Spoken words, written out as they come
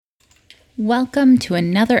Welcome to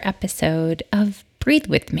another episode of Breathe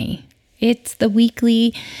With Me. It's the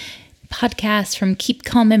weekly podcast from Keep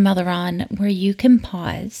Calm and Mother On, where you can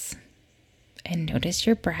pause and notice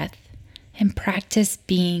your breath and practice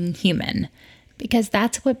being human, because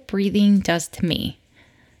that's what breathing does to me.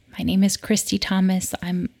 My name is Christy Thomas.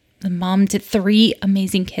 I'm the mom to 3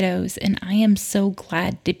 amazing kiddos, and I am so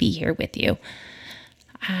glad to be here with you.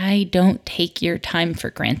 I don't take your time for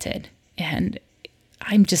granted, and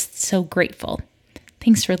I'm just so grateful.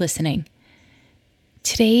 Thanks for listening.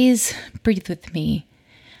 Today's Breathe With Me,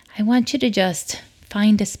 I want you to just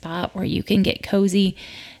find a spot where you can get cozy.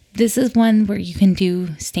 This is one where you can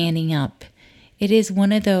do standing up. It is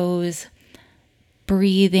one of those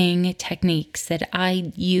breathing techniques that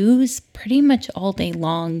I use pretty much all day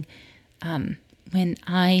long when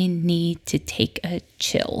I need to take a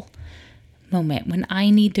chill moment, when I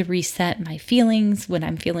need to reset my feelings, when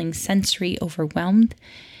I'm feeling sensory overwhelmed.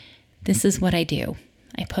 This is what I do.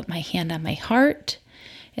 I put my hand on my heart,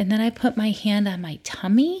 and then I put my hand on my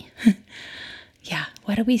tummy. Yeah,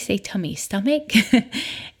 what do we say tummy? Stomach?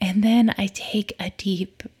 And then I take a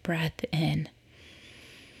deep breath in.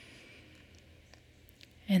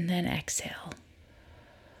 And then exhale.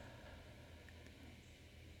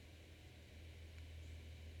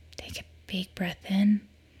 Take a big breath in.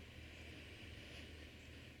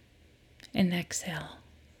 And exhale.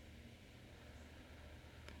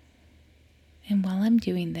 And while I'm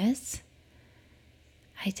doing this,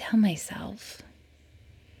 I tell myself,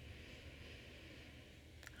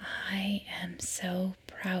 I am so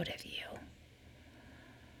proud of you.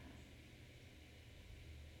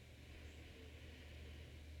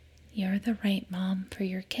 You're the right mom for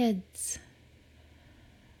your kids.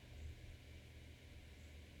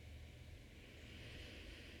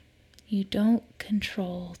 You don't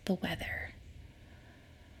control the weather.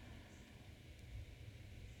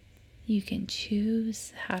 You can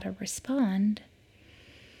choose how to respond,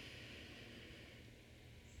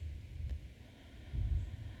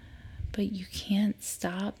 but you can't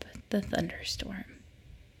stop the thunderstorm.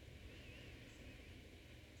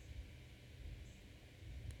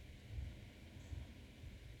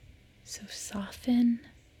 So soften.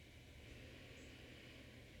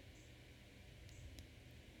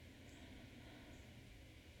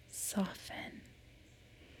 Soften.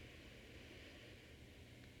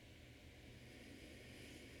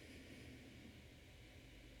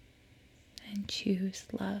 And choose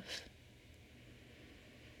love.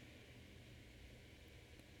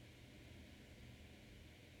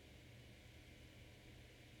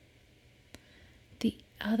 The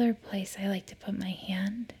other place I like to put my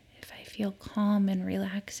hand, if I feel calm and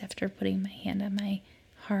relaxed after putting my hand on my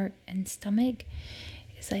heart and stomach,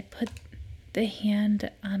 is I put the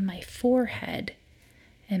hand on my forehead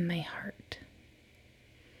and my heart.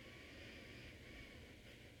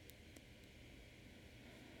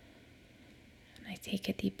 And I take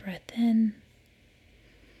a deep breath in.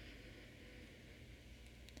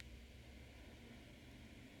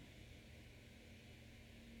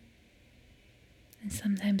 And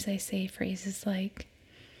sometimes I say phrases like,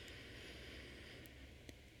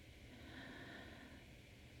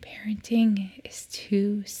 parenting is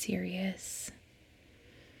too serious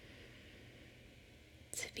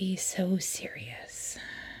to be so serious.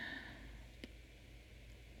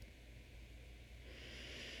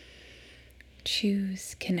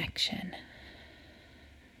 Choose connection.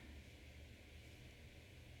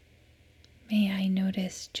 May I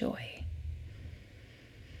notice joy.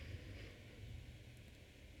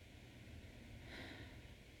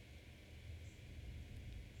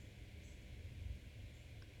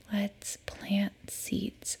 Let's plant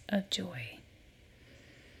seeds of joy.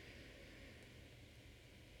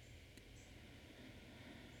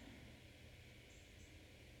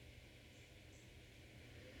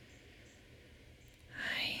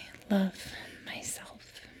 I love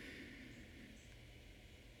myself.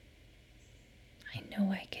 I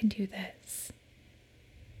know I can do this.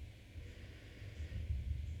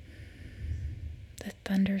 The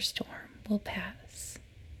thunderstorm will pass.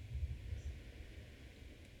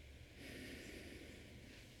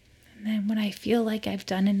 And then when I feel like I've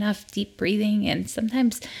done enough deep breathing, and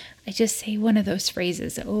sometimes I just say one of those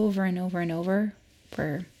phrases over and over and over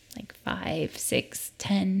for like 5, 6,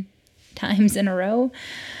 10 times in a row,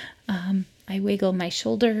 I wiggle my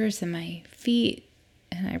shoulders and my feet,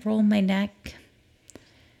 and I roll my neck,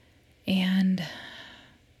 and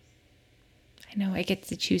I know I get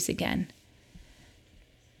to choose again.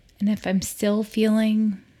 And if I'm still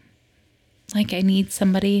feeling like I need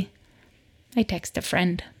somebody, I text a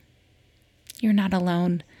friend. You're not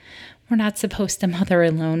alone. We're not supposed to mother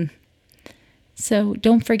alone. So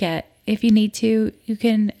don't forget, if you need to, you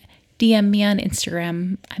can DM me on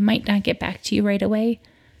Instagram. I might not get back to you right away,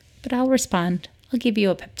 but I'll respond. I'll give you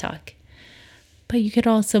a pep talk. But you could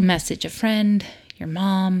also message a friend, your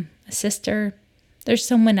mom, a sister. There's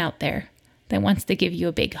someone out there that wants to give you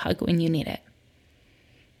a big hug when you need it.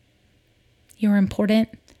 You're important.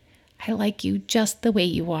 I like you just the way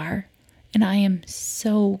you are, and I am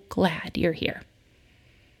so glad you're here.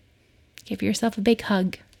 Give yourself a big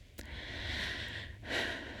hug.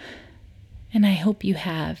 And I hope you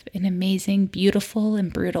have an amazing, beautiful,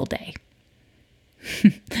 and brutal day.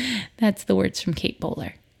 That's the words from Kate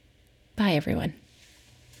Bowler. Bye, everyone.